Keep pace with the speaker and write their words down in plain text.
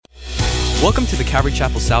Welcome to the Calvary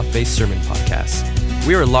Chapel South Bay Sermon Podcast.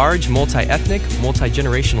 We are a large, multi-ethnic,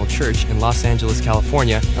 multi-generational church in Los Angeles,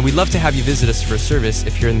 California, and we'd love to have you visit us for a service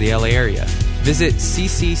if you're in the LA area. Visit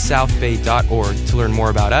ccsouthbay.org to learn more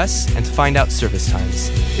about us and to find out service times.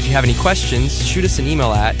 If you have any questions, shoot us an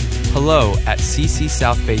email at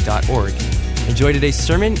hello@ccsouthbay.org. Enjoy today's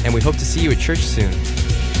sermon, and we hope to see you at church soon.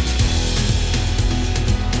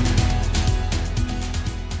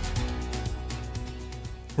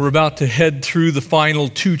 We're about to head through the final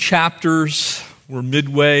 2 chapters. We're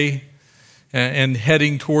midway and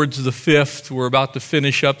heading towards the 5th. We're about to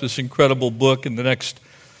finish up this incredible book in the next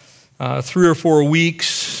 3 or 4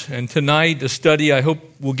 weeks. And tonight, the study I hope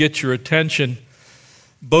will get your attention.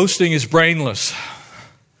 Boasting is brainless.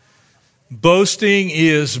 Boasting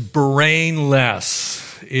is brainless.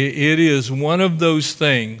 It is one of those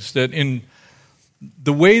things that in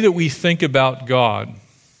the way that we think about God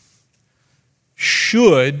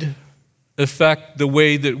should affect the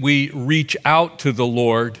way that we reach out to the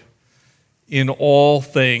Lord in all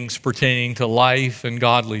things pertaining to life and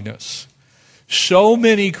godliness. So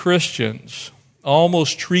many Christians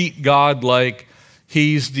almost treat God like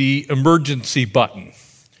he's the emergency button,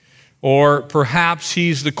 or perhaps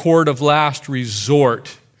he's the court of last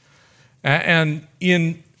resort. And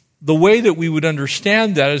in the way that we would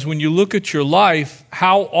understand that is when you look at your life,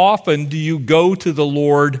 how often do you go to the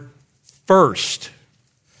Lord first?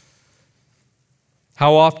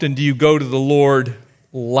 How often do you go to the Lord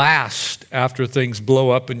last after things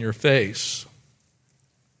blow up in your face?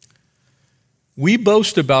 We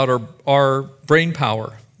boast about our brain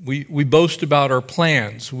power. We boast about our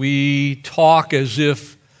plans. We talk as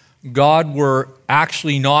if God were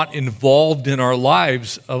actually not involved in our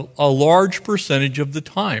lives a large percentage of the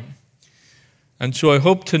time. And so I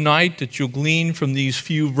hope tonight that you'll glean from these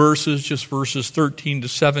few verses, just verses 13 to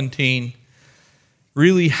 17,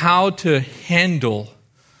 really how to handle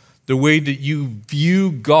the way that you view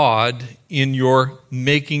God in your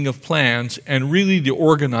making of plans and really the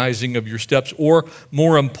organizing of your steps, or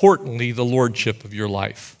more importantly, the lordship of your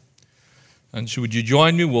life. And so would you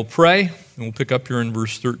join me? We'll pray, and we'll pick up here in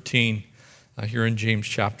verse 13, here in James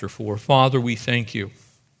chapter 4. Father, we thank you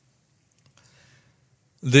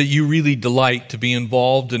that you really delight to be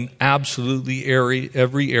involved in absolutely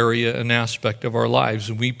every area and aspect of our lives.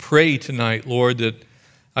 And we pray tonight, Lord, that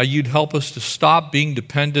you'd help us to stop being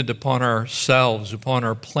dependent upon ourselves, upon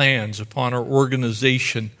our plans, upon our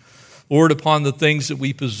organization, Lord, upon the things that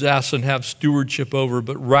we possess and have stewardship over,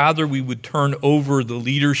 but rather we would turn over the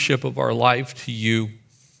leadership of our life to you.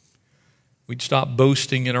 We'd stop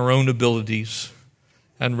boasting in our own abilities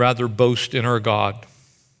and rather boast in our God.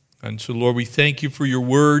 And so, Lord, we thank you for your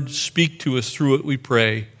word. Speak to us through it, we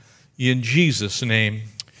pray. In Jesus' name,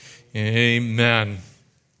 amen.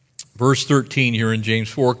 Verse 13 here in James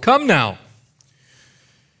 4. Come now,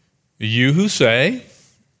 you who say,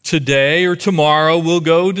 today or tomorrow we'll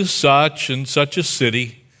go to such and such a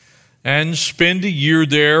city and spend a year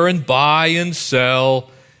there and buy and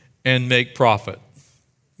sell and make profit.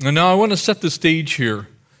 And now I want to set the stage here.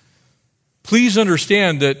 Please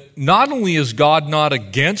understand that not only is God not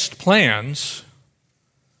against plans,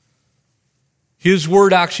 His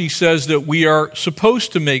word actually says that we are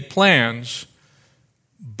supposed to make plans,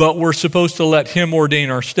 but we're supposed to let Him ordain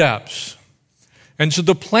our steps. And so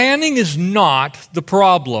the planning is not the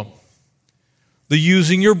problem. The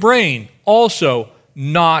using your brain, also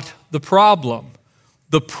not the problem.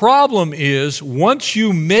 The problem is once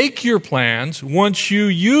you make your plans, once you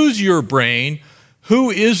use your brain,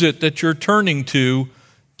 who is it that you're turning to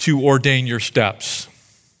ordain your steps?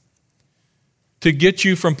 To get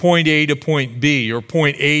you from point A to point B, or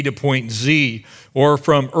point A to point Z, or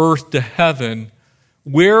from earth to heaven,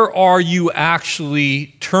 where are you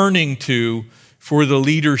actually turning to for the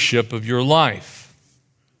leadership of your life?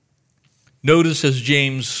 Notice as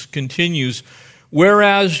James continues,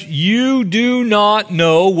 whereas you do not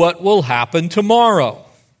know what will happen tomorrow.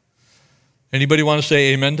 Anybody want to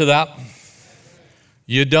say amen to that?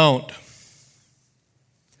 You don't.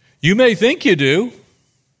 You may think you do,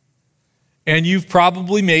 and you've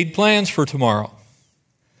probably made plans for tomorrow.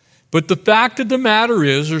 But the fact of the matter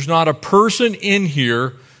is, there's not a person in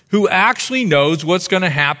here who actually knows what's going to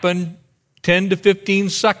happen 10 to 15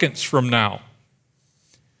 seconds from now.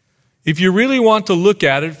 If you really want to look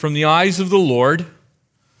at it from the eyes of the Lord,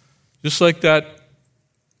 just like that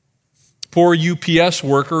poor UPS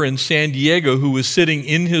worker in San Diego who was sitting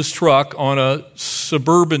in his truck on a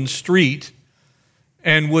suburban street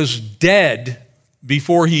and was dead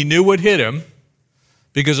before he knew what hit him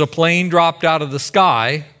because a plane dropped out of the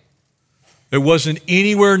sky. It wasn't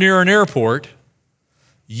anywhere near an airport.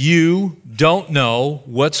 You don't know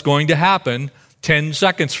what's going to happen 10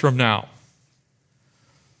 seconds from now.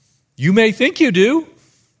 You may think you do,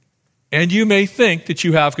 and you may think that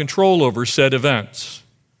you have control over said events.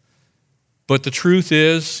 But the truth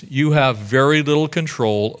is, you have very little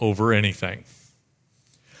control over anything.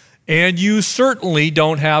 And you certainly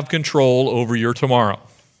don't have control over your tomorrow.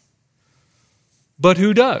 But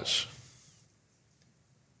who does?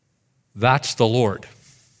 That's the Lord.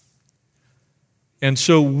 And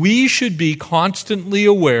so we should be constantly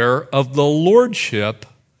aware of the lordship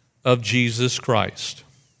of Jesus Christ.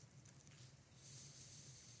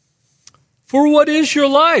 For what is your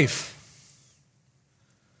life?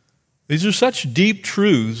 These are such deep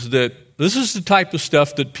truths that this is the type of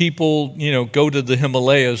stuff that people, go to the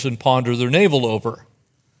Himalayas and ponder their navel over.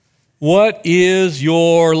 What is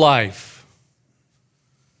your life?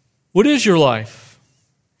 What is your life?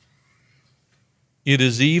 It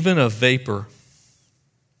is even a vapor.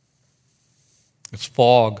 It's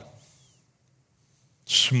fog,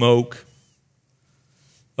 smoke,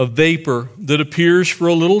 a vapor that appears for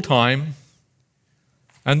a little time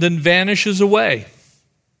and then vanishes away.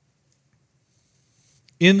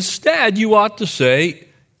 Instead, you ought to say,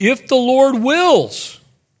 if the Lord wills,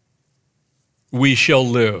 we shall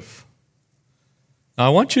live. Now, I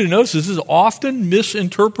want you to notice this is often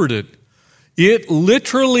misinterpreted. It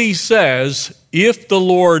literally says, if the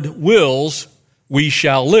Lord wills, we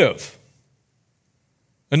shall live.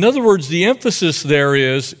 In other words, the emphasis there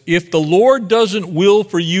is, if the Lord doesn't will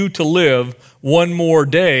for you to live one more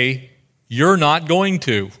day, you're not going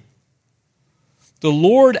to. The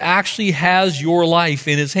Lord actually has your life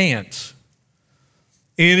in His hands.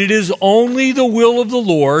 And it is only the will of the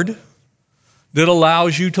Lord that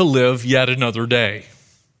allows you to live yet another day.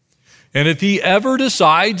 And if He ever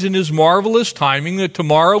decides in His marvelous timing that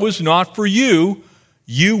tomorrow is not for you,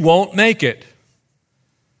 you won't make it.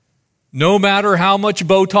 No matter how much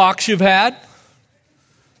Botox you've had,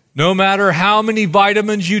 no matter how many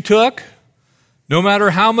vitamins you took, no matter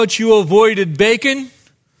how much you avoided bacon,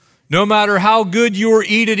 no matter how good you were at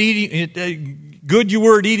eating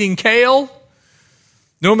kale,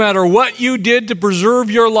 no matter what you did to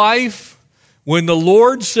preserve your life, when the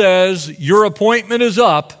Lord says your appointment is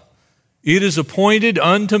up, it is appointed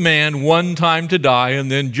unto man one time to die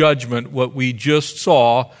and then judgment, what we just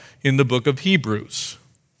saw in the book of Hebrews.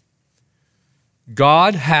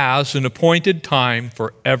 God has an appointed time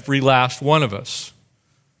for every last one of us.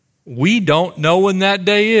 We don't know when that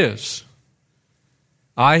day is.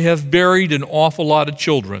 I have buried an awful lot of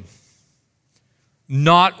children.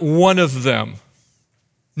 Not one of them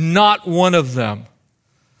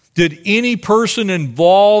did any person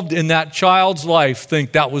involved in that child's life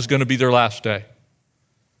think that was going to be their last day.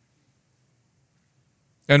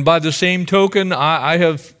 And by the same token, I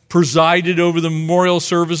have presided over the memorial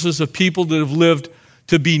services of people that have lived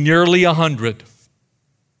to be nearly 100.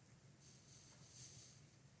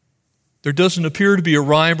 There doesn't appear to be a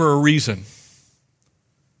rhyme or a reason.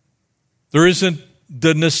 There isn't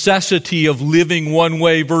the necessity of living one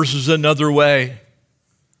way versus another way.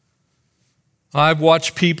 I've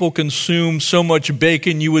watched people consume so much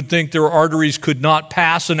bacon you would think their arteries could not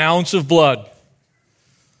pass an ounce of blood,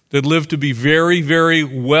 that live to be very, very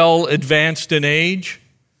well advanced in age.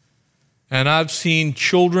 And I've seen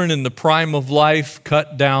children in the prime of life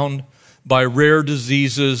cut down by rare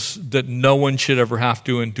diseases that no one should ever have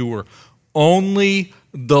to endure. Only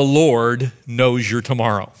the Lord knows your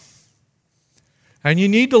tomorrow. And you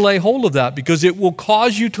need to lay hold of that because it will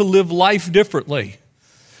cause you to live life differently.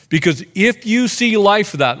 Because if you see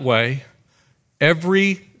life that way,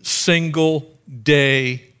 every single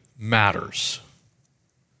day matters.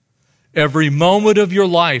 Every moment of your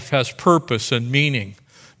life has purpose and meaning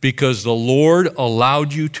because the Lord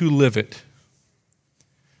allowed you to live it.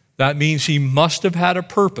 That means He must have had a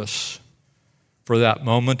purpose for that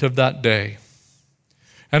moment of that day.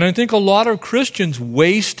 And I think a lot of Christians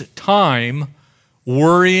waste time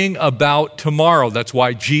worrying about tomorrow. That's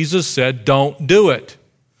why Jesus said, don't do it.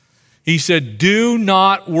 He said, do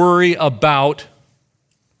not worry about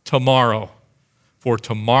tomorrow, for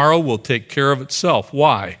tomorrow will take care of itself.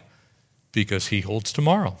 Why? Because He holds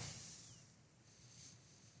tomorrow.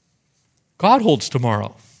 God holds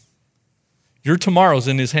tomorrow. Your tomorrow's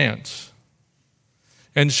in His hands.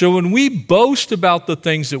 And so when we boast about the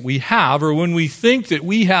things that we have, or when we think that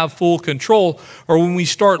we have full control, or when we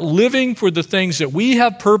start living for the things that we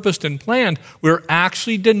have purposed and planned, we're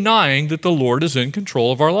actually denying that the Lord is in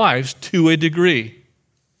control of our lives to a degree.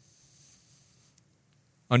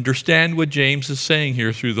 Understand what James is saying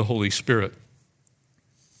here through the Holy Spirit.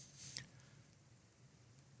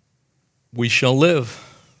 We shall live.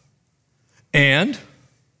 And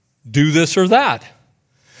do this or that.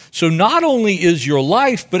 So not only is your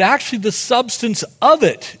life, but actually the substance of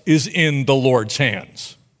it is in the Lord's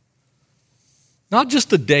hands. Not just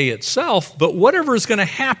the day itself, but whatever is going to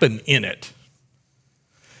happen in it.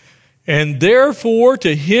 And therefore,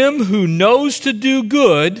 to him who knows to do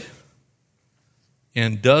good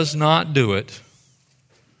and does not do it,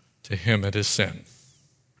 to him it is sin.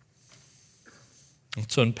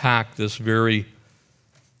 Let's unpack this very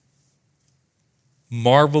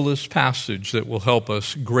marvelous passage that will help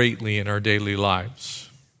us greatly in our daily lives.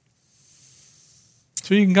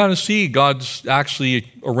 So you can kind of see God's actually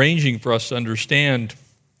arranging for us to understand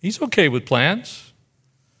he's okay with plans,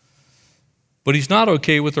 but he's not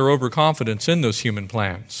okay with our overconfidence in those human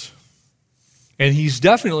plans. And he's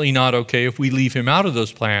definitely not okay if we leave him out of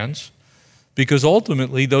those plans, because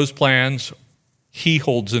ultimately those plans he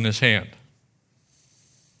holds in his hand.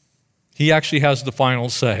 He actually has the final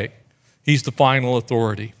say. He's the final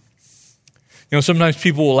authority. You know, sometimes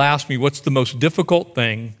people will ask me, what's the most difficult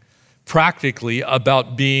thing practically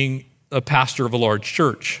about being a pastor of a large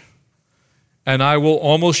church? And I will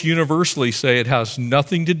almost universally say it has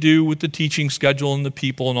nothing to do with the teaching schedule and the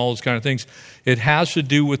people and all those kind of things. It has to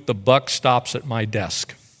do with the buck stops at my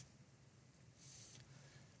desk.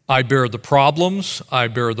 I bear the problems. I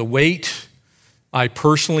bear the weight. I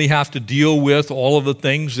personally have to deal with all of the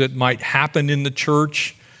things that might happen in the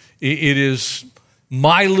church. It is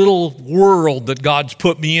my little world that God's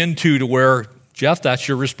put me into to where, Jeff, that's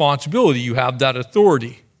your responsibility. You have that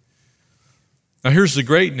authority. Now, here's the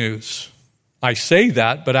great news. I say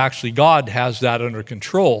that, but actually God has that under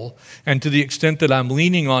control. And to the extent that I'm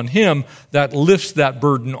leaning on him, that lifts that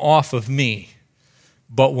burden off of me.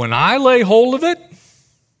 But when I lay hold of it,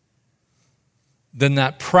 then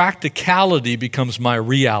that practicality becomes my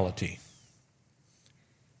reality.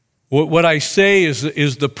 What I say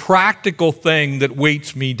is the practical thing that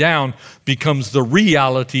weights me down becomes the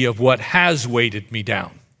reality of what has weighted me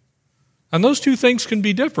down. And those two things can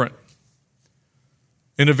be different.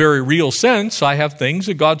 In a very real sense, I have things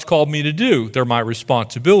that God's called me to do. They're my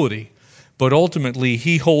responsibility. But ultimately,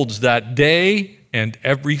 he holds that day and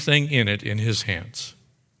everything in it in his hands.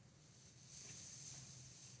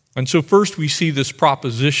 And so first we see this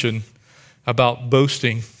proposition about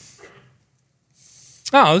boasting.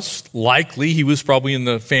 Now, it's likely he was probably in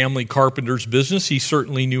the family carpenter's business. He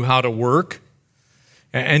certainly knew how to work.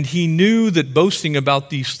 And he knew that boasting about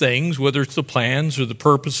these things, whether it's the plans or the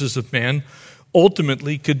purposes of man,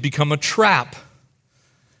 ultimately could become a trap.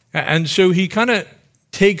 And so he kind of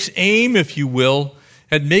takes aim, if you will,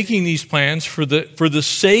 at making these plans for the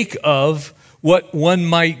sake of what one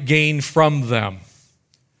might gain from them.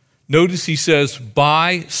 Notice he says,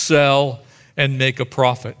 buy, sell, and make a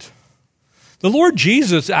profit. The Lord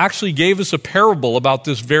Jesus actually gave us a parable about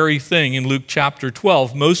this very thing in Luke chapter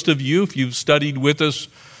 12. Most of you, if you've studied with us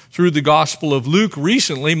through the Gospel of Luke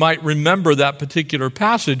recently, might remember that particular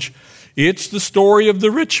passage. It's the story of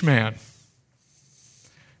the rich man.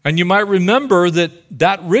 And you might remember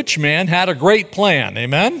that rich man had a great plan,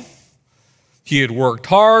 amen? He had worked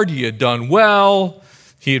hard, he had done well,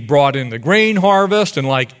 he had brought in the grain harvest, and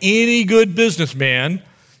like any good businessman,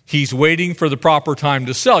 he's waiting for the proper time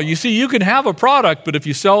to sell. You see, you can have a product, but if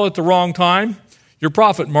you sell it at the wrong time, your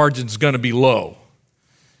profit margin is going to be low.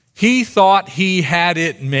 He thought he had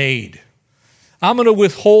it made. I'm going to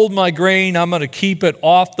withhold my grain. I'm going to keep it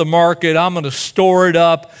off the market. I'm going to store it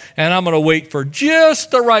up, and I'm going to wait for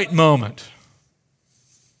just the right moment.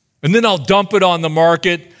 And then I'll dump it on the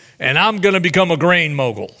market, and I'm going to become a grain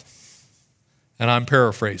mogul. And I'm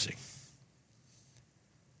paraphrasing.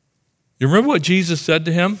 You remember what Jesus said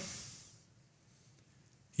to him?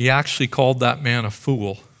 He actually called that man a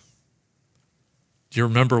fool. Do you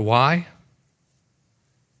remember why?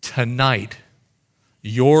 Tonight,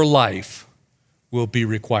 your life will be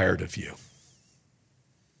required of you.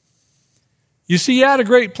 You see, he had a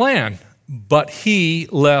great plan, but he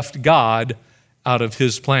left God out of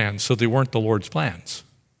his plans, so they weren't the Lord's plans.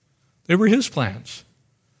 They were his plans.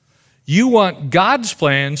 You want God's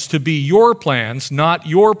plans to be your plans, not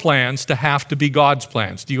your plans to have to be God's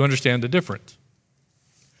plans. Do you understand the difference?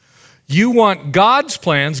 You want God's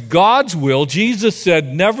plans, God's will. Jesus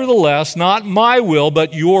said, nevertheless, not my will,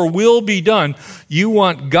 but your will be done. You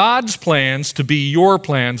want God's plans to be your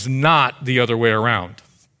plans, not the other way around.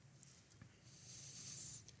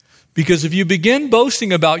 Because if you begin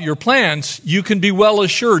boasting about your plans, you can be well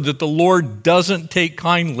assured that the Lord doesn't take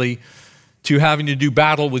kindly to having to do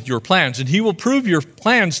battle with your plans. And he will prove your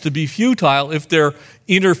plans to be futile if they're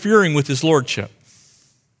interfering with his lordship.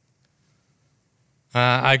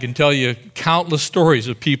 I can tell you countless stories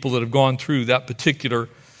of people that have gone through that particular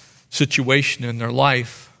situation in their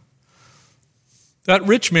life. That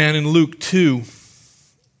rich man in Luke 2,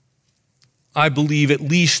 I believe at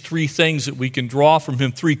least three things that we can draw from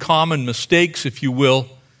him, three common mistakes, if you will.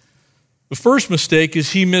 The first mistake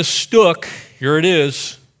is he mistook, here it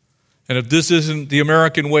is, and if this isn't the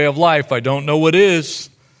American way of life, I don't know what is.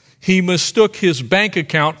 He mistook his bank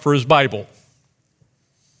account for his Bible.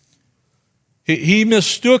 He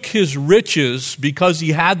mistook his riches because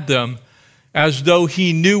he had them as though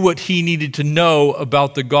he knew what he needed to know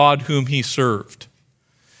about the God whom he served.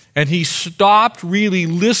 And he stopped really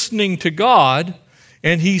listening to God,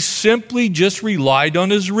 and he simply just relied on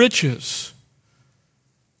his riches.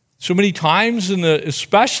 So many times,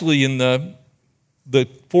 especially in the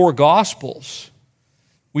four Gospels,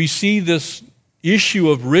 we see this issue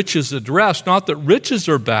of riches addressed. Not that riches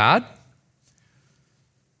are bad,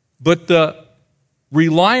 but the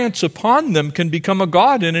reliance upon them can become a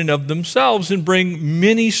god in and of themselves and bring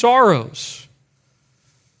many sorrows.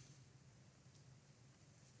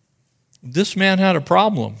 This man had a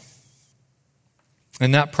problem.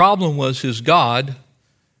 And that problem was his God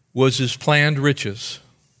was his planned riches.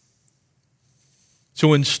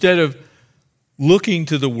 So instead of looking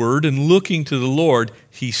to the Word and looking to the Lord,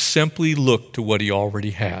 he simply looked to what he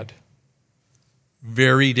already had.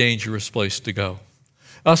 Very dangerous place to go.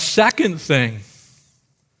 A second thing,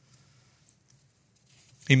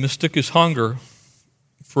 he mistook his hunger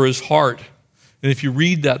for his heart. And if you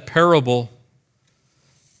read that parable,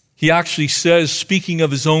 he actually says, speaking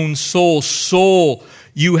of his own soul, "Soul,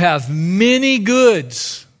 you have many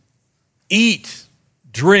goods. Eat,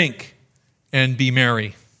 drink, and be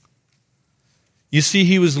merry." You see,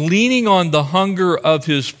 he was leaning on the hunger of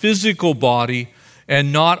his physical body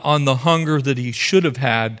and not on the hunger that he should have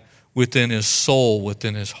had within his soul,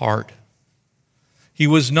 within his heart. He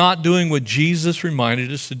was not doing what Jesus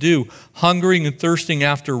reminded us to do, hungering and thirsting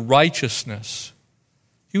after righteousness.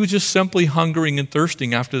 He was just simply hungering and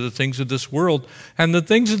thirsting after the things of this world. And the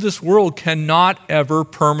things of this world cannot ever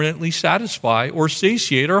permanently satisfy or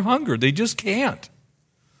satiate our hunger. They just can't.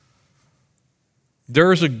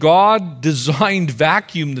 There is a God-designed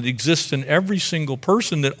vacuum that exists in every single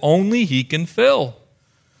person that only He can fill.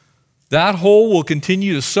 That hole will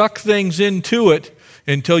continue to suck things into it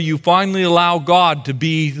until you finally allow God to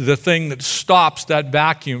be the thing that stops that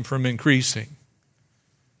vacuum from increasing.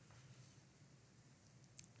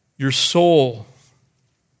 Your soul,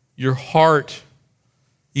 your heart,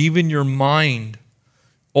 even your mind,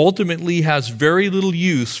 ultimately has very little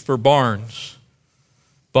use for barns,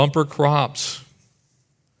 bumper crops,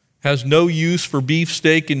 has no use for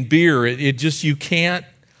beefsteak and beer. You can't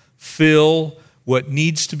fill what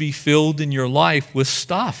needs to be filled in your life with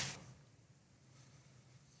stuff.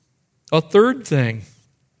 A third thing,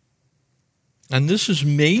 and this is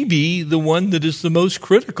maybe the one that is the most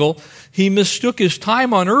critical, he mistook his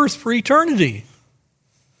time on earth for eternity.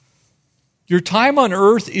 Your time on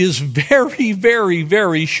earth is very, very,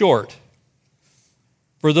 very short.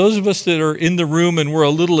 For those of us that are in the room and we're a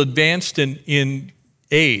little advanced in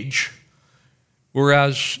age,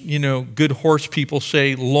 whereas, good horse people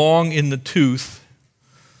say long in the tooth.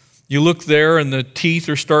 You look there and the teeth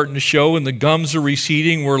are starting to show and the gums are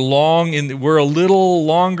receding. We're a little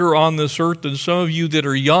longer on this earth than some of you that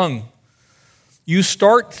are young. You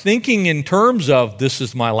start thinking in terms of, this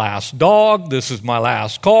is my last dog, this is my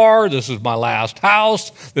last car, this is my last house,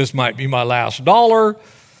 this might be my last dollar.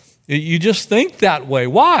 You just think that way.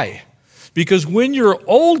 Why? Because when you're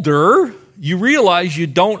older, you realize you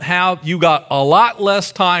got a lot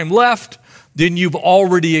less time left than you've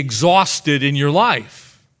already exhausted in your life.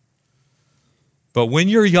 But when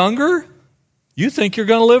you're younger, you think you're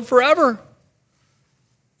going to live forever.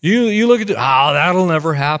 You look at it, that'll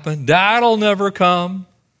never happen. That'll never come.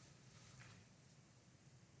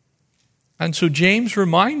 And so James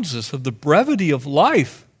reminds us of the brevity of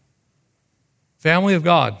life. Family of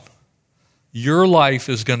God, your life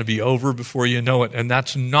is going to be over before you know it. And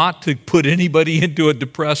that's not to put anybody into a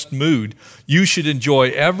depressed mood. You should enjoy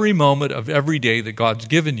every moment of every day that God's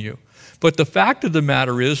given you. But the fact of the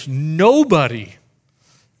matter is, nobody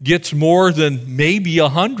gets more than maybe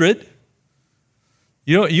 100.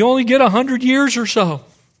 You only get 100 years or so.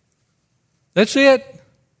 That's it.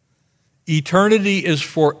 Eternity is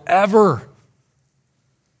forever.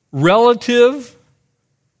 Relative,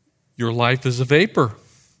 your life is a vapor.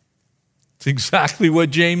 It's exactly what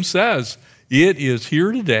James says. It is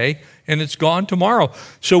here today and it's gone tomorrow.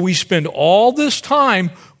 So we spend all this time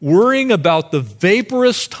worrying about the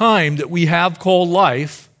vaporous time that we have called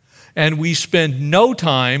life, and we spend no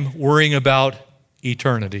time worrying about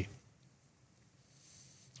eternity.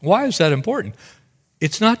 Why is that important?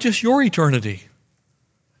 It's not just your eternity.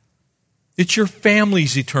 It's your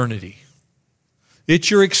family's eternity. It's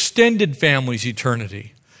your extended family's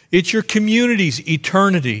eternity. It's your community's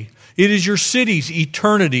eternity. It is your city's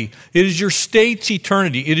eternity. It is your state's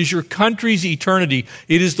eternity. It is your country's eternity.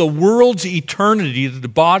 It is the world's eternity that the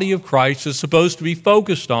body of Christ is supposed to be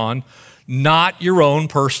focused on, not your own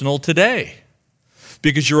personal today.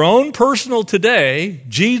 Because your own personal today,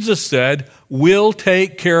 Jesus said, will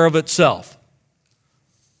take care of itself.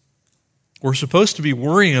 We're supposed to be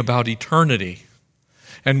worrying about eternity.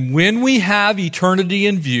 And when we have eternity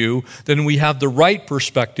in view, then we have the right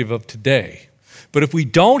perspective of today. But if we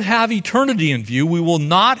don't have eternity in view, we will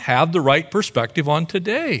not have the right perspective on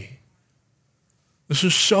today. This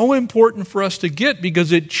is so important for us to get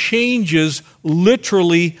because it changes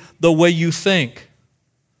literally the way you think.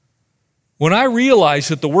 When I realize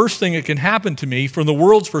that the worst thing that can happen to me from the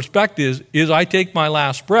world's perspective is I take my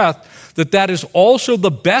last breath, that is also the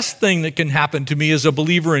best thing that can happen to me as a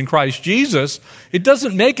believer in Christ Jesus, it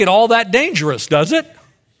doesn't make it all that dangerous, does it?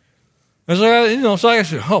 So I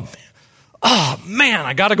say, oh man,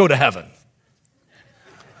 I got to go to heaven.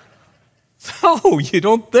 No, you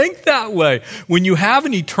don't think that way. When you have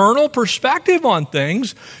an eternal perspective on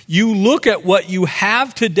things, you look at what you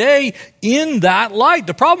have today in that light.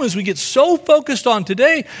 The problem is we get so focused on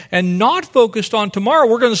today and not focused on tomorrow.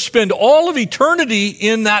 We're going to spend all of eternity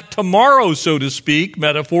in that tomorrow, so to speak,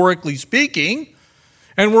 metaphorically speaking.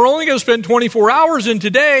 And we're only going to spend 24 hours in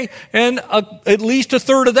today, and at least a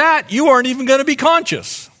third of that, you aren't even going to be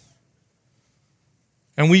conscious.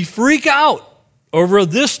 And we freak out over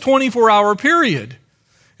this 24-hour period,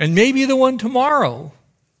 and maybe the one tomorrow.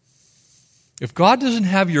 If God doesn't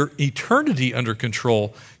have your eternity under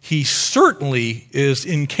control, He certainly is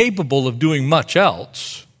incapable of doing much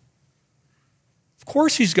else. Of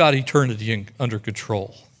course He's got eternity under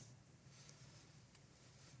control.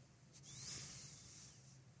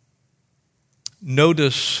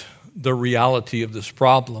 Notice the reality of this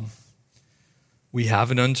problem. We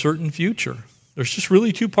have an uncertain future. There's just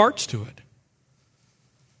really two parts to it.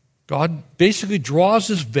 God basically draws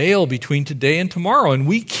this veil between today and tomorrow, and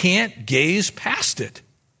we can't gaze past it.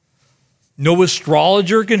 No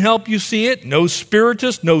astrologer can help you see it, no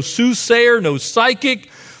spiritist, no soothsayer, no psychic,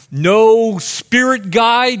 no spirit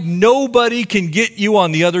guide. Nobody can get you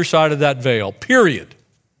on the other side of that veil, period.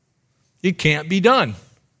 It can't be done.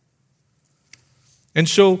 And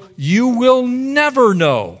so you will never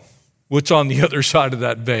know what's on the other side of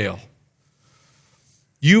that veil.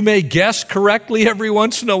 You may guess correctly every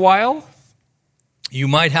once in a while. You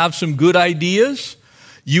might have some good ideas.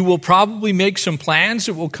 You will probably make some plans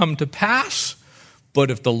that will come to pass.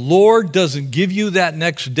 But if the Lord doesn't give you that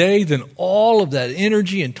next day, then all of that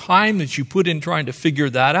energy and time that you put in trying to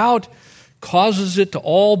figure that out causes it to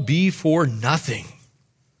all be for nothing.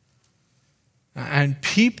 And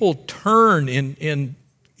people turn in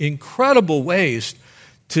incredible ways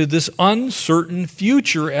to this uncertain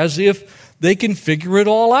future as if they can figure it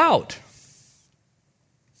all out.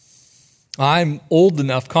 I'm old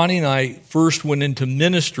enough. Connie and I first went into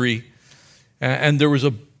ministry, and there was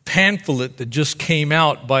a pamphlet that just came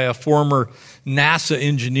out by a former NASA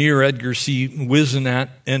engineer, Edgar C. Whisenant,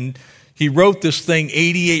 and he wrote this thing,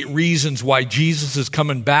 88 Reasons Why Jesus is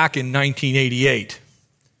Coming Back in 1988.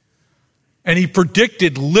 And he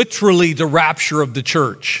predicted literally the rapture of the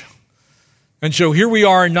church. And so here we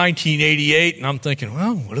are in 1988, and I'm thinking,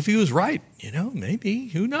 well, what if he was right? Maybe,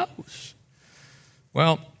 who knows?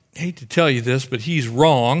 Well, I hate to tell you this, but he's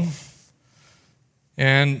wrong.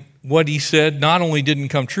 And what he said not only didn't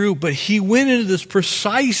come true, but he went into this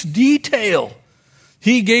precise detail.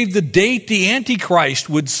 He gave the date the Antichrist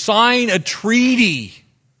would sign a treaty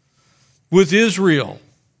with Israel.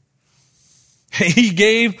 He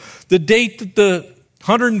gave the date that the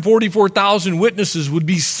 144,000 witnesses would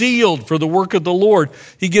be sealed for the work of the Lord.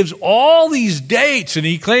 He gives all these dates, and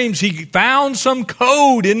he claims he found some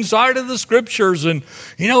code inside of the scriptures, and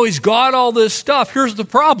he's got all this stuff. Here's the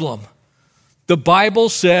problem. The Bible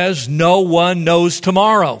says no one knows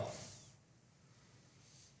tomorrow.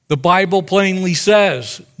 The Bible plainly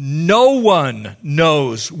says no one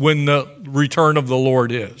knows when the return of the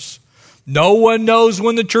Lord is. No one knows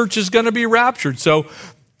when the church is going to be raptured. So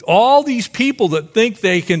all these people that think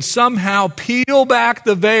they can somehow peel back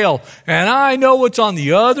the veil, and I know what's on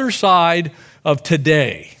the other side of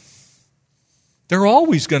today, they're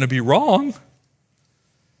always going to be wrong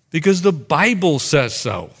because the Bible says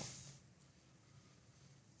so.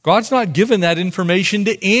 God's not given that information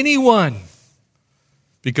to anyone,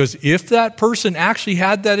 because if that person actually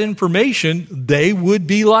had that information, they would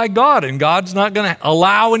be like God, and God's not going to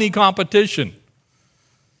allow any competition.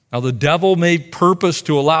 Now, the devil may purpose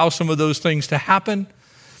to allow some of those things to happen,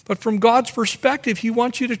 But from God's perspective, he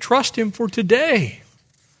wants you to trust him for today.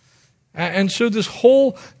 And so this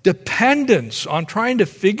whole dependence on trying to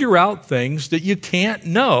figure out things that you can't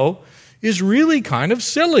know is really kind of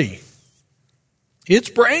silly. It's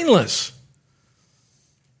brainless.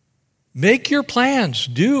 Make your plans.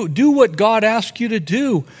 Do what God asks you to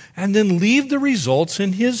do, and then leave the results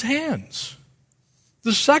in his hands.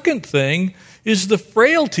 The second thing is the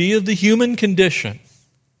frailty of the human condition.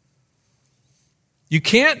 You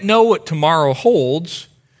can't know what tomorrow holds,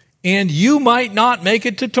 and you might not make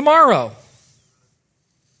it to tomorrow.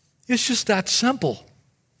 It's just that simple.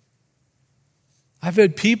 I've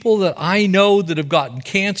had people that I know that have gotten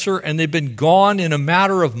cancer, and they've been gone in a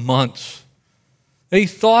matter of months. They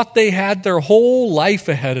thought they had their whole life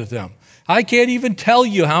ahead of them. I can't even tell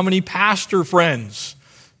you how many pastor friends,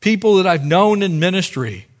 people that I've known in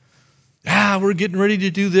ministry, we're getting ready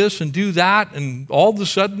to do this and do that, and all of a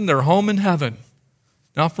sudden they're home in heaven.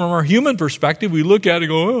 Now, from our human perspective, we look at it and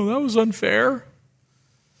go, oh, that was unfair.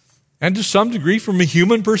 And to some degree, from a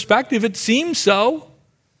human perspective, it seems so.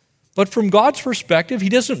 But from God's perspective, he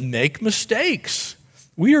doesn't make mistakes.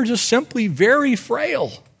 We are just simply very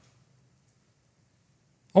frail.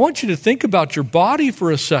 I want you to think about your body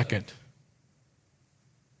for a second.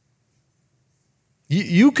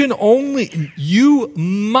 You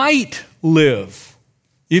might live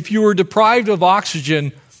if you were deprived of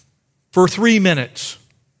oxygen for 3 minutes.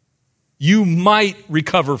 You might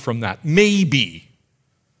recover from that, maybe.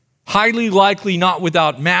 Highly likely not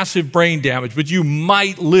without massive brain damage, but you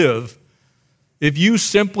might live if you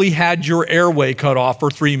simply had your airway cut off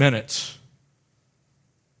for 3 minutes.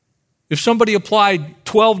 If somebody applied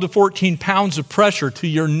 12 to 14 pounds of pressure to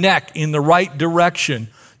your neck in the right direction,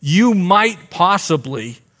 you might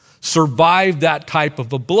possibly survive that type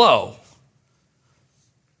of a blow.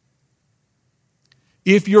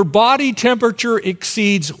 If your body temperature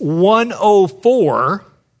exceeds 104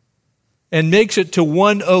 and makes it to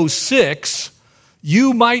 106,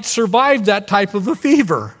 you might survive that type of a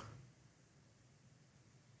fever.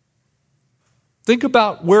 Think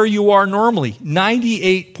about where you are normally,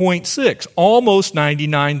 98.6, almost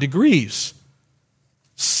 99 degrees.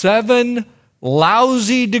 7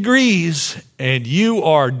 lousy degrees, and you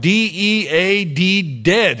are DEAD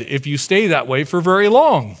dead if you stay that way for very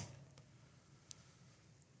long.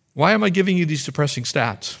 Why am I giving you these depressing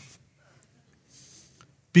stats?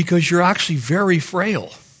 Because you're actually very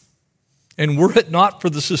frail. And were it not for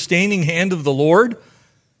the sustaining hand of the Lord,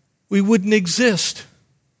 we wouldn't exist.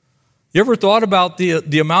 You ever thought about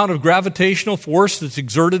the amount of gravitational force that's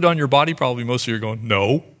exerted on your body? Probably most of you are going,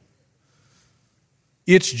 no.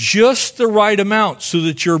 It's just the right amount so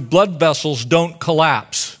that your blood vessels don't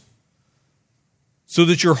collapse, so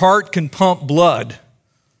that your heart can pump blood.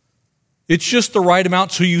 It's just the right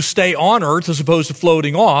amount so you stay on earth as opposed to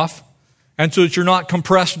floating off, and so that you're not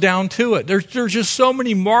compressed down to it. There's just so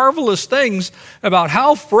many marvelous things about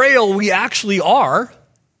how frail we actually are.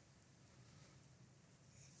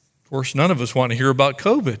 Of course, none of us want to hear about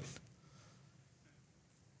COVID.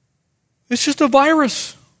 It's just a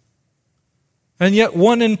virus. And yet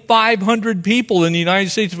 1 in 500 people in the United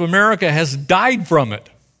States of America has died from it.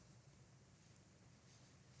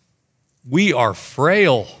 We are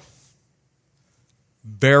frail.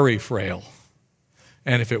 Very frail.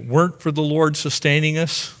 And if it weren't for the Lord sustaining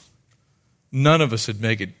us, none of us would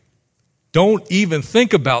make it. Don't even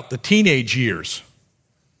think about the teenage years.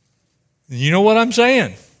 You know what I'm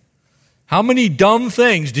saying? How many dumb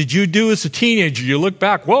things did you do as a teenager? You look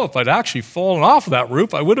back, well, if I'd actually fallen off of that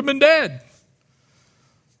roof, I would have been dead.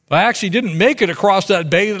 If I actually didn't make it across that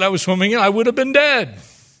bay that I was swimming in, I would have been dead.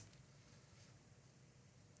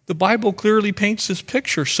 The Bible clearly paints this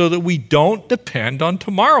picture so that we don't depend on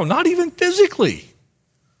tomorrow, not even physically.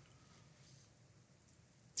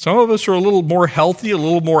 Some of us are a little more healthy, a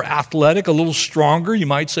little more athletic, a little stronger, you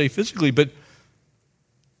might say physically, but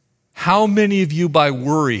how many of you by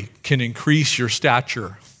worry can increase your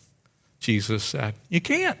stature? Jesus said, you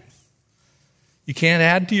can't. You can't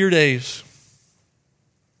add to your days.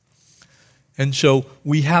 And so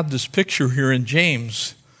we have this picture here in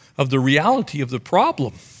James of the reality of the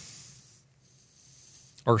problem.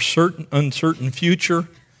 Our uncertain future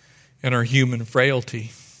and our human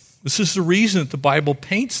frailty. This is the reason that the Bible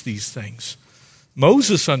paints these things.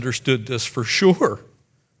 Moses understood this for sure.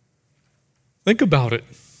 Think about it.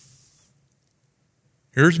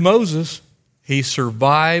 Here's Moses. He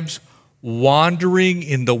survives wandering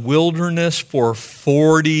in the wilderness for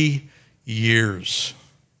 40 years.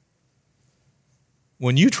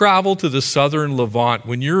 When you travel to the southern Levant,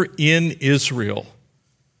 when you're in Israel,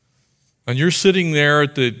 and you're sitting there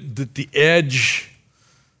at the edge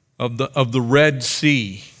of the Red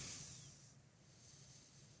Sea,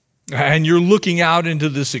 and you're looking out into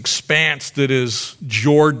this expanse that is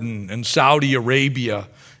Jordan and Saudi Arabia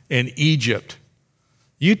and Egypt.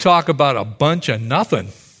 You talk about a bunch of nothing.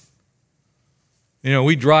 You know,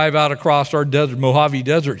 we drive out across our desert, Mojave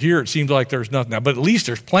Desert here, it seems like there's nothing now, but at least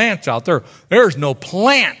there's plants out there. There's no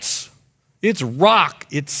plants. It's rock,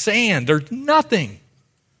 it's sand, there's nothing.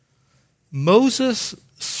 Moses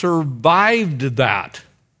survived that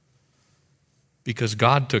because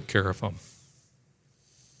God took care of him,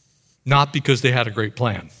 not because they had a great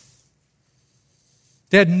plan.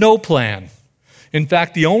 They had no plan. In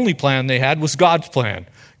fact, the only plan they had was God's plan.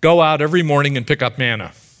 Go out every morning and pick up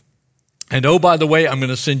manna. And oh, by the way, I'm going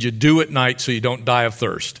to send you dew at night so you don't die of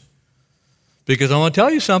thirst. Because I want to tell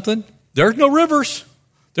you something. There's no rivers.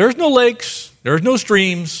 There's no lakes. There's no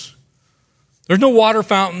streams. There's no water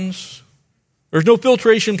fountains. There's no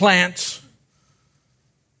filtration plants.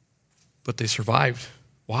 But they survived.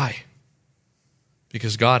 Why?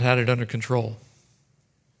 Because God had it under control.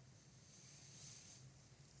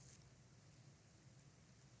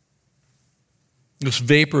 This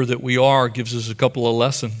vapor that we are gives us a couple of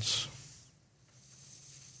lessons.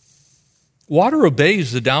 Water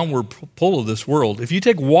obeys the downward pull of this world. If you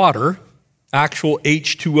take water, actual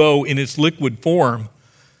H2O in its liquid form,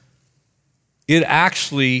 it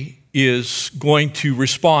actually is going to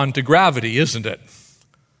respond to gravity, isn't it?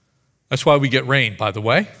 That's why we get rain, by the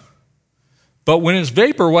way. But when it's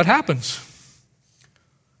vapor, what happens?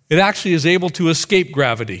 It actually is able to escape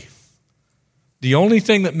gravity. The only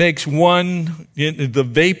thing that makes the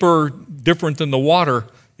vapor different than the water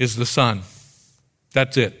is the sun.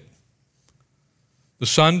 That's it. The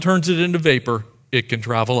sun turns it into vapor, it can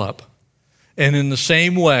travel up. And in the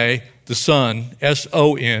same way, the sun,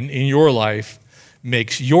 S-O-N, in your life,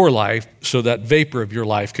 makes your life so that vapor of your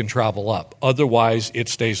life can travel up. Otherwise, it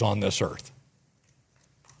stays on this earth.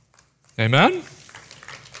 Amen?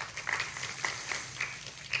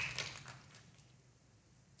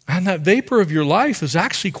 And that vapor of your life is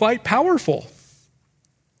actually quite powerful.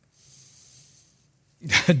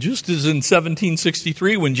 Just as in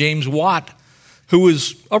 1763, when James Watt, who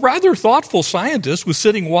was a rather thoughtful scientist, was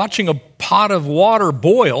sitting watching a pot of water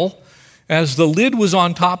boil. As the lid was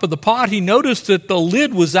on top of the pot, he noticed that the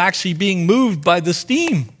lid was actually being moved by the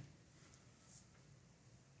steam.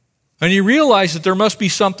 And he realized that there must be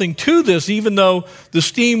something to this, even though the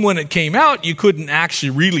steam, when it came out, you couldn't actually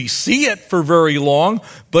really see it for very long,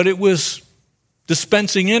 but it was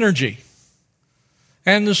dispensing energy.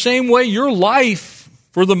 And the same way, your life,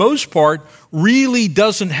 for the most part, really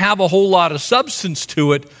doesn't have a whole lot of substance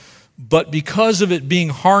to it, but because of it being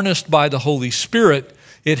harnessed by the Holy Spirit,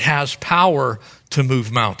 it has power to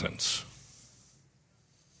move mountains.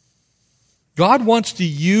 God wants to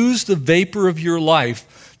use the vapor of your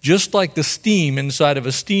life just like the steam inside of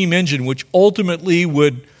a steam engine, which ultimately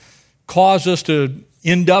would cause us to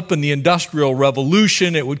end up in the Industrial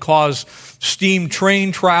Revolution. It would cause steam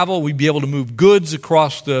train travel. We'd be able to move goods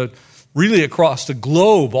across the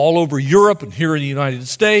globe, all over Europe and here in the United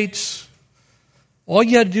States. All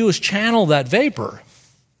you had to do is channel that vapor.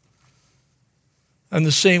 And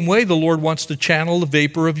the same way, the Lord wants to channel the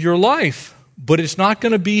vapor of your life. But it's not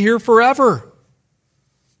going to be here forever.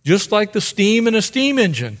 Just like the steam in a steam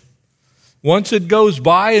engine. Once it goes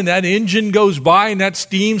by and that engine goes by and that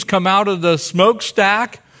steam's come out of the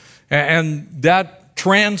smokestack, and that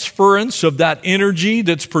transference of that energy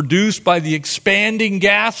that's produced by the expanding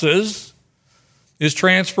gases is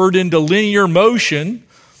transferred into linear motion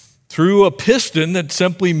through a piston that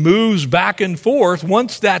simply moves back and forth.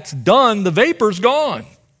 Once that's done, the vapor's gone.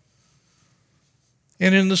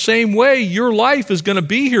 And in the same way, your life is going to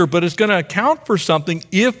be here, but it's going to account for something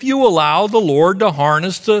if you allow the Lord to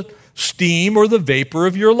harness the steam or the vapor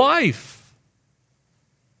of your life.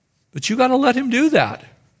 But you got to let him do that.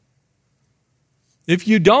 If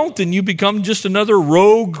you don't, then you become just another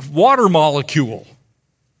rogue water molecule.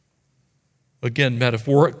 Again,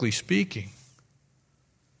 metaphorically speaking.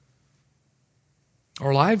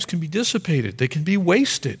 Our lives can be dissipated. They can be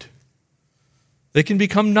wasted. They can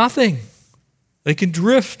become nothing. They can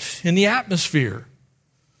drift in the atmosphere.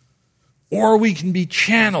 Or we can be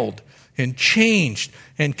channeled and changed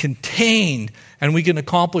and contained, and we can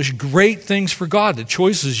accomplish great things for God. The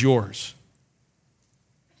choice is yours.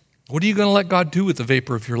 What are you going to let God do with the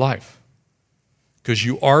vapor of your life? Because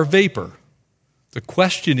you are vapor. The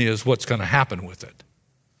question is, what's going to happen with it?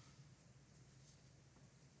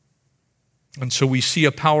 And so we see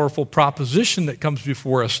a powerful proposition that comes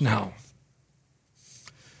before us now.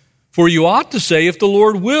 For you ought to say, if the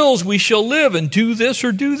Lord wills, we shall live and do this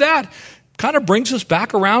or do that. Kind of brings us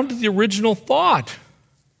back around to the original thought.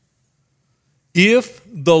 If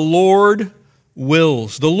the Lord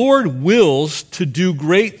wills. The Lord wills to do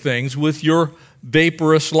great things with your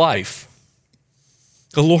vaporous life.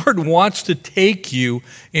 The Lord wants to take you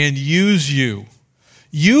and use you.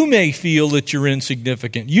 You may feel that you're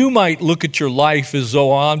insignificant. You might look at your life as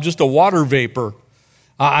though I'm just a water vapor.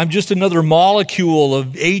 I'm just another molecule of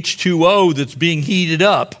H2O that's being heated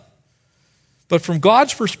up. But from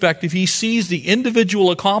God's perspective, He sees the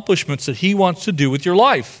individual accomplishments that He wants to do with your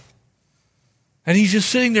life. And He's just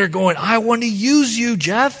sitting there going, I want to use you,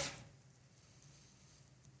 Jeff.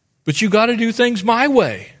 But you got to do things my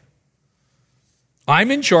way.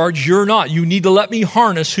 I'm in charge, you're not. You need to let me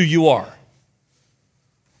harness who you are.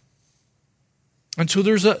 And so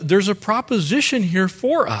there's a proposition here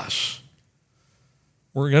for us.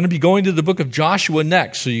 We're going to be going to the book of Joshua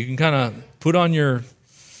next, so you can kind of put on your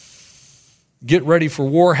get ready for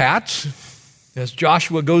war hats as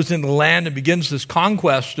Joshua goes into the land and begins this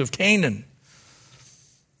conquest of Canaan.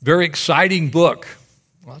 Very exciting book.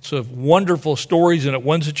 Lots of wonderful stories in it,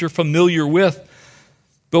 ones that you're familiar with.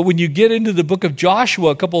 But when you get into the book of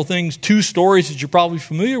Joshua, a couple of things, two stories that you're probably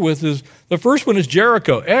familiar with is, the first one is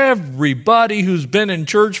Jericho. Everybody who's been in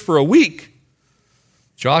church for a week,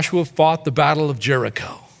 Joshua fought the battle of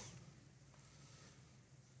Jericho.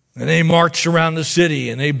 And they marched around the city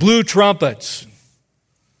and they blew trumpets.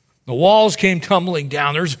 The walls came tumbling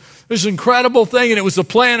down. There's this incredible thing, and it was the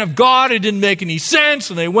plan of God. It didn't make any sense.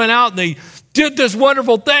 And they went out and they did this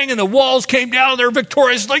wonderful thing, and the walls came down and they were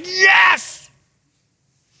victorious. Like, yes!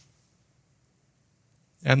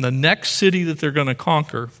 And the next city that they're going to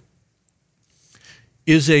conquer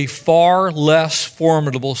is a far less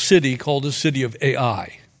formidable city called the city of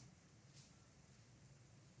Ai.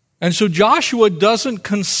 And so Joshua doesn't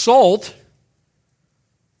consult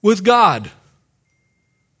with God.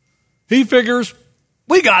 He figures,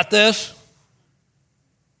 we got this.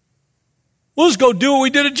 We'll just go do what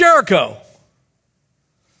we did at Jericho.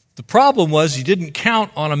 The problem was he didn't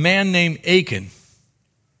count on a man named Achan,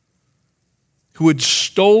 who had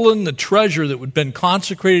stolen the treasure that had been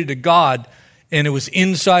consecrated to God, and it was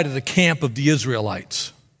inside of the camp of the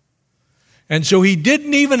Israelites. And so he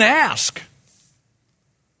didn't even ask.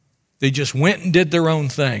 They just went and did their own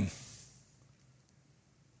thing.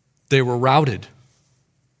 They were routed.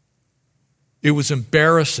 It was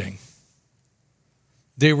embarrassing.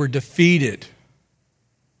 They were defeated.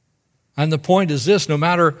 And the point is this: no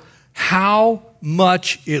matter how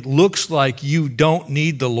much it looks like you don't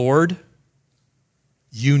need the Lord,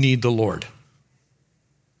 you need the Lord.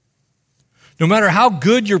 No matter how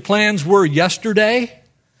good your plans were yesterday,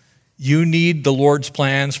 you need the Lord's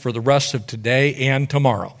plans for the rest of today and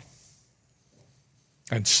tomorrow.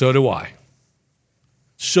 And so do I.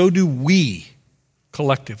 So do we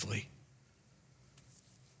collectively.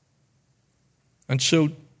 And so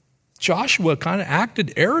Joshua kind of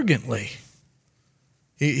acted arrogantly.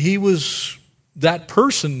 He was that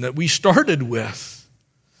person that we started with.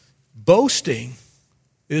 Boasting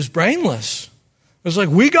is brainless. It's like,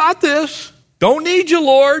 we got this. Don't need you,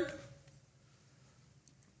 Lord.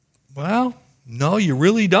 Well, no, you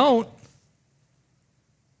really don't.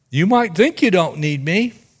 You might think you don't need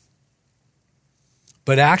me,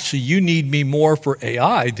 but actually you need me more for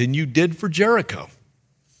Ai than you did for Jericho.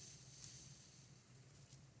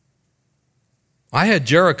 I had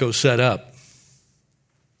Jericho set up,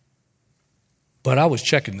 but I was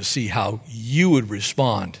checking to see how you would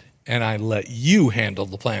respond, and I let you handle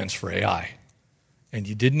the plans for Ai. And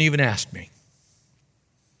you didn't even ask me.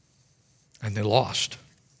 And they lost.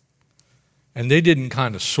 And they didn't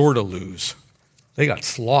kind of sort of lose. They got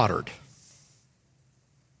slaughtered.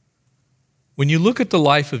 When you look at the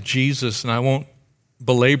life of Jesus, and I won't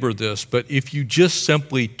belabor this, but if you just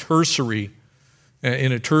simply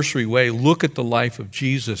in a tertiary way, look at the life of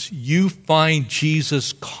Jesus, you find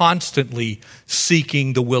Jesus constantly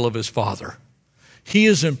seeking the will of his Father. He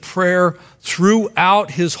is in prayer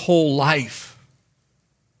throughout his whole life.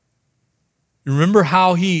 Remember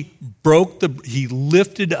how he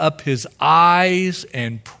lifted up his eyes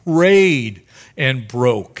and prayed and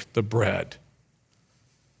broke the bread.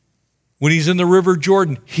 When he's in the river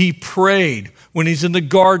Jordan, he prayed. When he's in the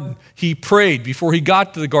garden, he prayed. Before he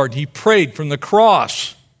got to the garden, he prayed from the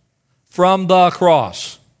cross.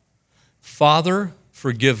 Father,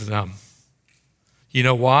 forgive them. You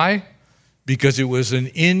know why? Because it was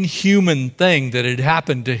an inhuman thing that had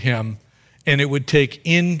happened to him, and it would take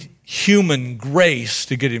inhuman grace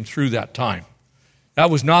to get him through that time. That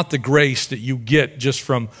was not the grace that you get just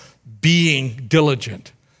from being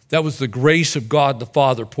diligent. That was the grace of God the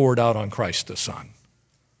Father poured out on Christ the Son.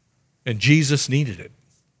 And Jesus needed it.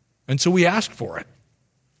 And so we asked for it.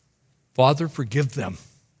 Father, forgive them.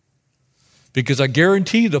 Because I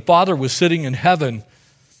guarantee the Father was sitting in heaven,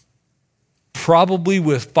 probably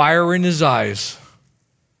with fire in his eyes,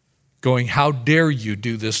 going, how dare you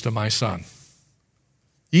do this to my son?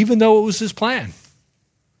 Even though it was his plan.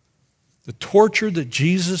 The torture that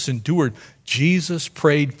Jesus endured, Jesus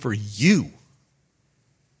prayed for you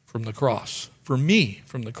from the cross, for me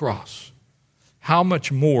from the cross. How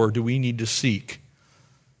much more do we need to seek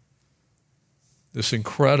this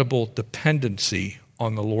incredible dependency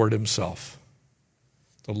on the Lord himself?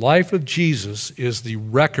 The life of Jesus is the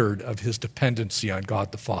record of his dependency on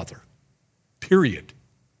God the Father. Period.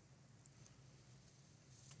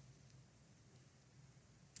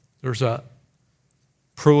 There's a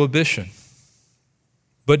prohibition.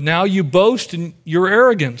 But now you boast in your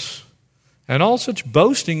arrogance, and all such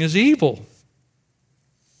boasting is evil.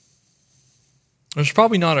 There's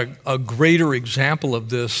probably not a greater example of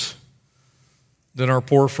this than our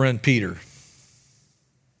poor friend Peter.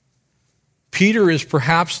 Peter is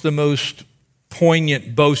perhaps the most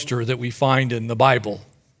poignant boaster that we find in the Bible.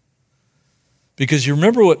 Because you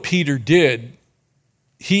remember what Peter did.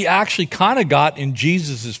 He actually kind of got in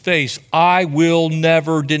Jesus' face, I will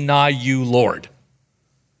never deny you, Lord.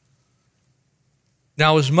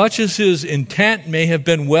 Now, as much as his intent may have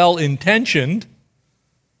been well-intentioned,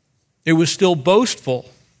 it was still boastful.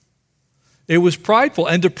 It was prideful.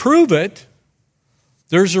 And to prove it,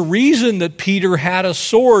 there's a reason that Peter had a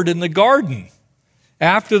sword in the garden.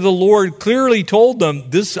 After the Lord clearly told them,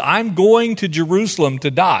 I'm going to Jerusalem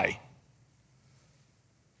to die.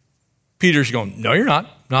 Peter's going, no, you're not.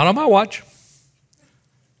 Not on my watch.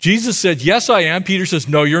 Jesus said, yes, I am. Peter says,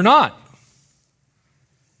 no, you're not.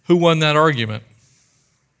 Who won that argument?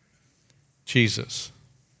 Jesus.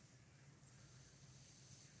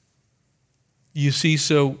 You see,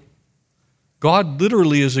 so God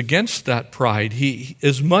literally is against that pride. He,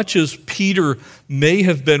 as much as Peter may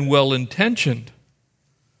have been well-intentioned,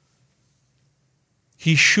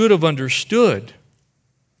 he should have understood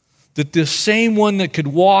that this same one that could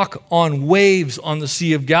walk on waves on the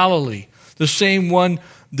Sea of Galilee, the same one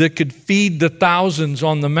that could feed the thousands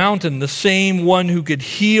on the mountain, the same one who could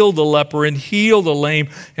heal the leper and heal the lame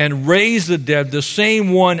and raise the dead, the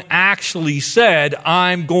same one actually said,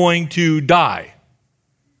 I'm going to die.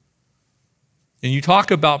 And you talk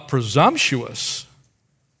about presumptuous.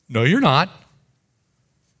 No, you're not.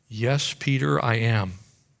 Yes, Peter, I am.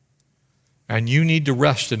 And you need to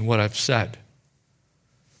rest in what I've said.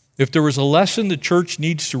 If there was a lesson the church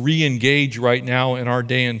needs to re-engage right now in our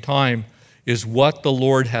day and time, is what the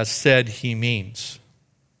Lord has said he means.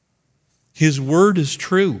 His word is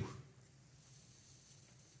true.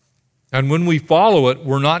 And when we follow it,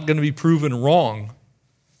 we're not going to be proven wrong.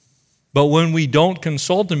 But when we don't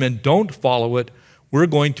consult him and don't follow it, we're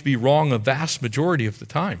going to be wrong a vast majority of the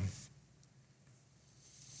time.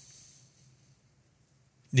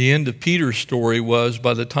 The end of Peter's story was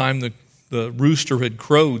by the time the rooster had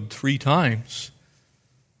crowed 3 times,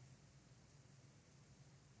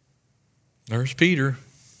 there's Peter.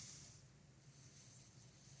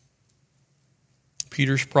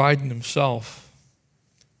 Peter's pride in himself.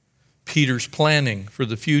 Peter's planning for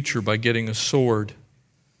the future by getting a sword.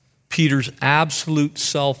 Peter's absolute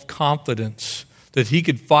self-confidence that he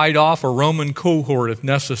could fight off a Roman cohort if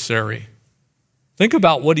necessary. Think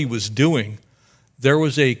about what he was doing. There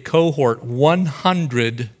was a cohort,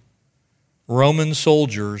 100 Roman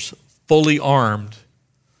soldiers, fully armed,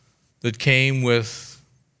 that came with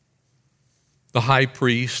the high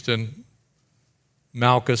priest and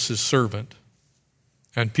Malchus, his servant.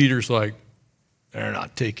 And Peter's like, they're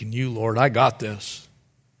not taking you, Lord. I got this.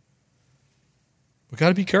 We've got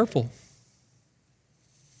to be careful.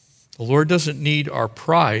 The Lord doesn't need our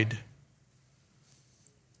pride.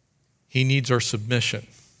 He needs our submission.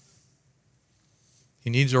 He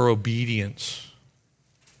needs our obedience.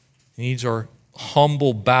 He needs our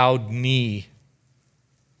humble, bowed knee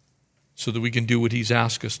so that we can do what he's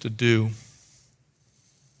asked us to do.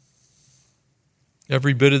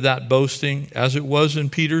 Every bit of that boasting, as it was in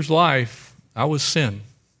Peter's life, that was sin.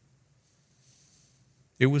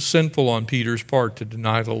 It was sinful on Peter's part to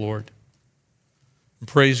deny the Lord. And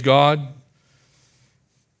praise God,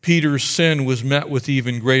 Peter's sin was met with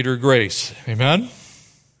even greater grace. Amen?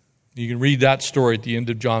 You can read that story at the end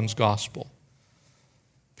of John's Gospel.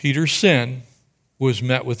 Peter's sin was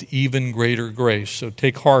met with even greater grace, so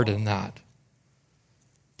take heart in that.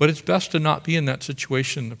 But it's best to not be in that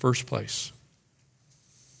situation in the first place.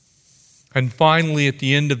 And finally, at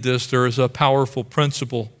the end of this, there is a powerful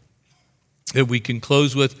principle that we can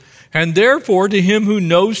close with. And therefore, to him who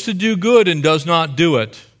knows to do good and does not do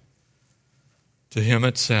it, to him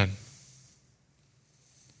it's sin.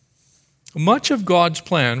 Much of God's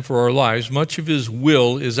plan for our lives, much of his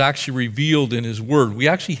will is actually revealed in his word. We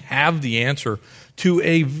actually have the answer to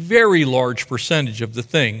a very large percentage of the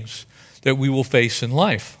things that we will face in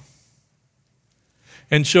life.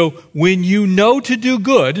 And so when you know to do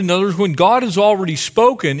good, in other words, when God has already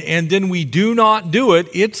spoken and then we do not do it,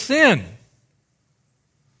 it's sin.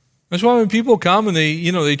 That's why when people come and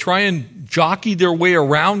they try and jockey their way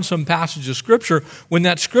around some passage of Scripture, when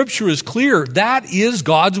that Scripture is clear, that is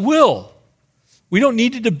God's will. We don't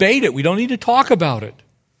need to debate it. We don't need to talk about it.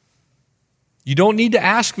 You don't need to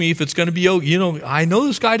ask me if it's going to be, I know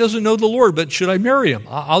this guy doesn't know the Lord, but should I marry him?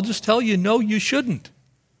 I'll just tell you, no, you shouldn't.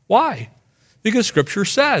 Why? Because Scripture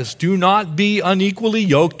says, do not be unequally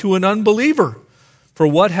yoked to an unbeliever. For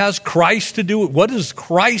what has Christ to do with, what does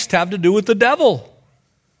Christ have to do with the devil?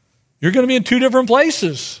 You're going to be in two different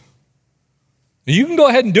places. You can go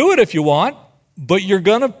ahead and do it if you want, but you're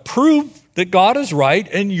going to prove that God is right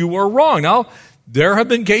and you are wrong. Now, there have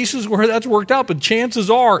been cases where that's worked out, but chances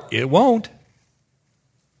are it won't.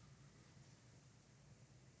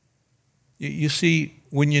 You see,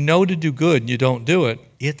 when you know to do good and you don't do it,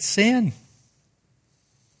 it's sin.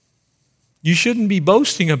 You shouldn't be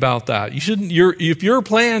boasting about that. If your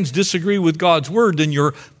plans disagree with God's word, then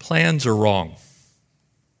your plans are wrong.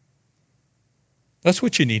 That's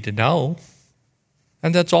what you need to know.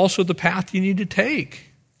 And that's also the path you need to take.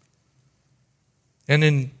 And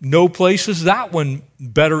in no place is that one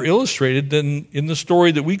better illustrated than in the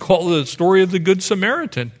story that we call the story of the Good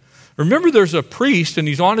Samaritan. Remember, there's a priest, and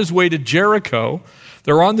he's on his way to Jericho.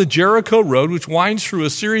 They're on the Jericho Road, which winds through a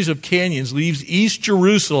series of canyons, leaves East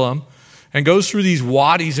Jerusalem, and goes through these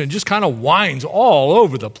wadis and just kind of winds all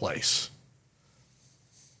over the place.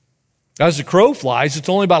 As the crow flies, it's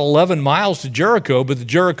only about 11 miles to Jericho, but the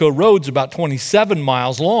Jericho Road's about 27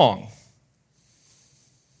 miles long.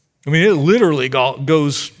 I mean, it literally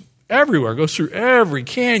goes everywhere, goes through every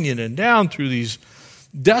canyon and down through these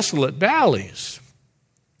desolate valleys.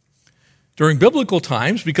 During biblical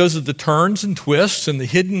times, because of the turns and twists and the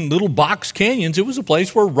hidden little box canyons, it was a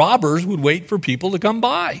place where robbers would wait for people to come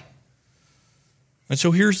by. And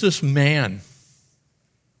so here's this man,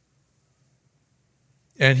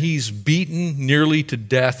 and he's beaten nearly to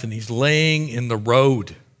death, and he's laying in the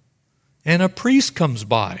road, and a priest comes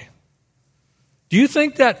by. Do you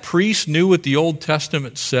think that priest knew what the Old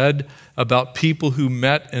Testament said about people who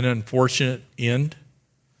met an unfortunate end?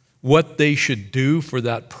 What they should do for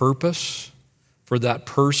that purpose, for that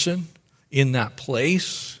person in that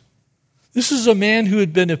place? This is a man who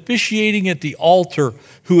had been officiating at the altar,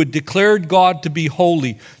 who had declared God to be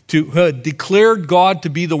holy, who had declared God to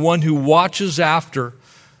be the one who watches after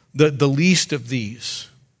the least of these,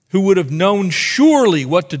 who would have known surely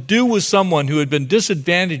what to do with someone who had been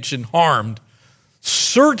disadvantaged and harmed.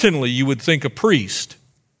 Certainly, you would think a priest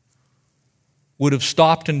would have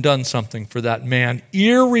stopped and done something for that man,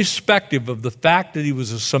 irrespective of the fact that he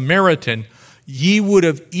was a Samaritan. He would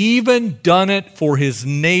have even done it for his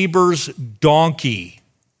neighbor's donkey.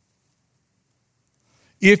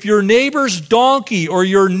 If your neighbor's donkey or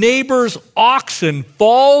your neighbor's oxen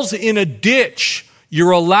falls in a ditch,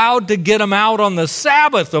 you're allowed to get them out on the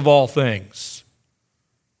Sabbath of all things.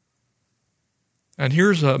 And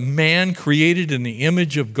here's a man created in the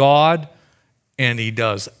image of God, and he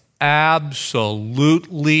does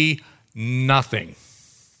absolutely nothing.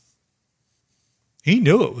 He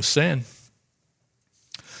knew it was sin.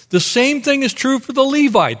 The same thing is true for the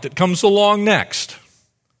Levite that comes along next.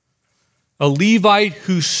 A Levite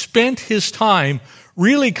who spent his time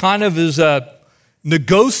really kind of as a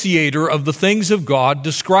negotiator of the things of God,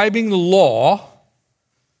 describing the law.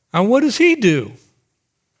 And what does he do?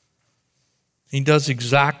 He does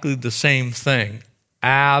exactly the same thing.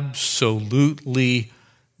 Absolutely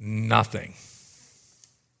nothing.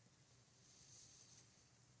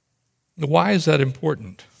 Why is that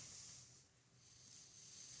important?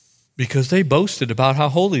 Because they boasted about how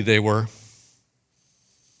holy they were.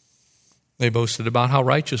 They boasted about how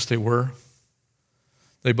righteous they were.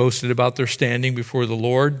 They boasted about their standing before the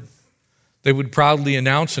Lord. They would proudly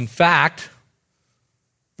announce, in fact,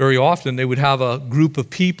 very often they would have a group of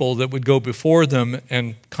people that would go before them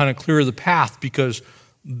and kind of clear the path because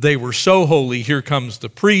they were so holy. Here comes the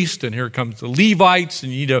priest and here comes the Levites,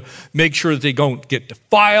 and you need to make sure that they don't get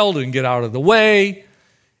defiled and get out of the way.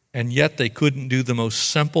 And yet they couldn't do the most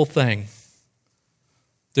simple thing.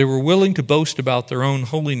 They were willing to boast about their own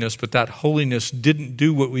holiness, but that holiness didn't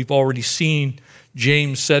do what we've already seen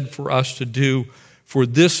James said for us to do. For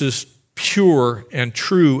this is pure and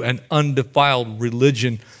true and undefiled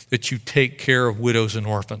religion, that you take care of widows and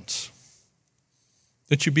orphans,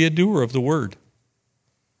 that you be a doer of the word.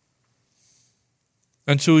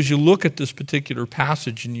 And so as you look at this particular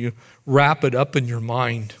passage and you wrap it up in your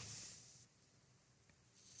mind,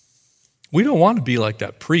 we don't want to be like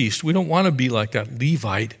that priest. We don't want to be like that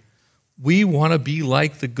Levite. We want to be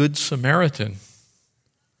like the Good Samaritan,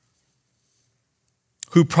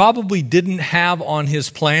 who probably didn't have on his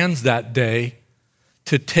plans that day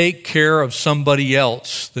to take care of somebody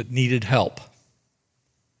else that needed help.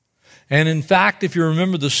 And in fact, if you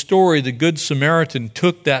remember the story, the Good Samaritan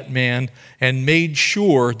took that man and made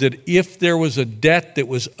sure that if there was a debt that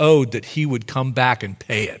was owed, that he would come back and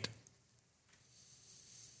pay it.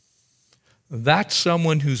 That's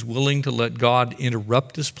someone who's willing to let God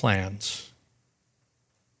interrupt his plans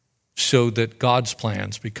so that God's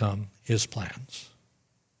plans become his plans.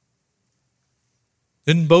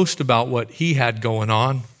 Didn't boast about what he had going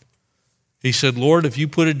on. He said, Lord, if you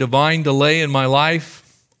put a divine delay in my life,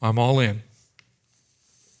 I'm all in.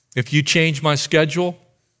 If you change my schedule,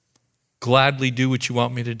 gladly do what you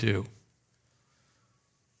want me to do.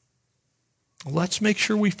 Let's make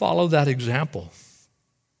sure we follow that example.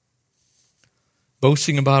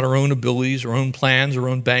 Boasting about our own abilities, our own plans, our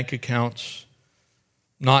own bank accounts,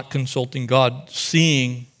 not consulting God,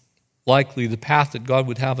 seeing likely the path that God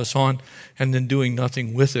would have us on and then doing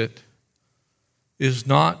nothing with it, is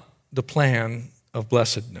not the plan of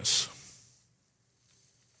blessedness.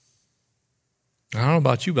 I don't know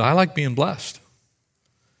about you, but I like being blessed.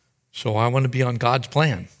 So I want to be on God's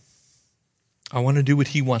plan. I want to do what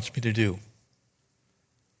he wants me to do.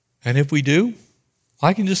 And if we do,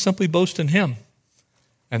 I can just simply boast in him.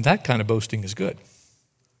 And that kind of boasting is good.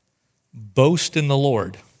 Boast in the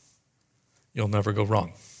Lord. You'll never go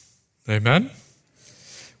wrong. Amen?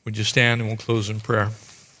 Would you stand and we'll close in prayer?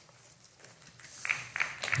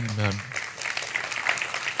 Amen.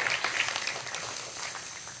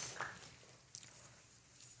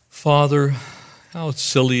 Father, how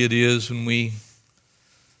silly it is when we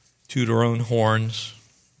toot our own horns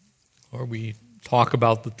or we talk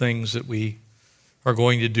about the things that we are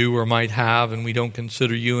going to do or might have and we don't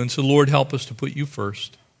consider you. And so, Lord, help us to put you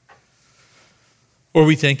first. Lord,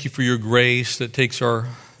 we thank you for your grace that takes our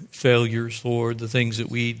failures, Lord, the things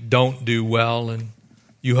that we don't do well, and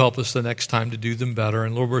you help us the next time to do them better.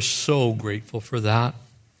 And Lord, we're so grateful for that.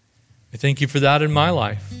 I thank you for that in my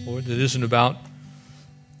life, Lord. It isn't about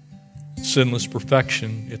sinless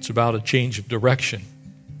perfection. It's about a change of direction.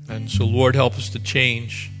 And so, Lord, help us to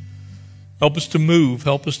change. Help us to move.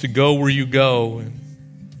 Help us to go where you go and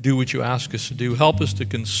do what you ask us to do. Help us to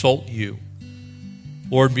consult you,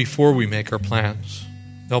 Lord, before we make our plans.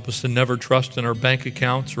 Help us to never trust in our bank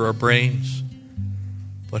accounts or our brains,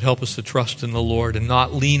 but help us to trust in the Lord and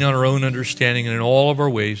not lean on our own understanding, and in all of our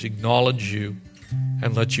ways acknowledge you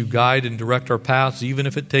and let you guide and direct our paths, even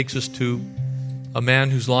if it takes us to a man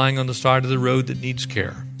who's lying on the side of the road that needs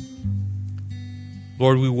care.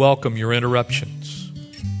 Lord, we welcome your interruptions.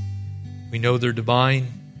 We know they're divine.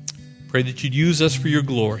 Pray that you'd use us for your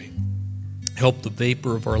glory. Help the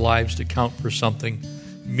vapor of our lives to count for something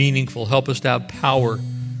meaningful. Help us to have power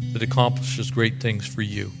that accomplishes great things for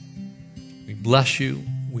you. We bless you.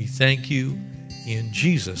 We thank you. In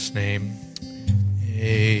Jesus' name,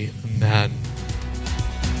 amen.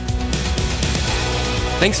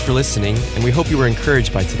 Thanks for listening, and we hope you were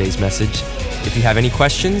encouraged by today's message. If you have any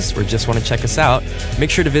questions or just want to check us out,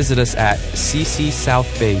 make sure to visit us at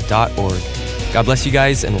ccsouthbay.org. God bless you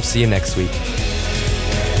guys, and we'll see you next week.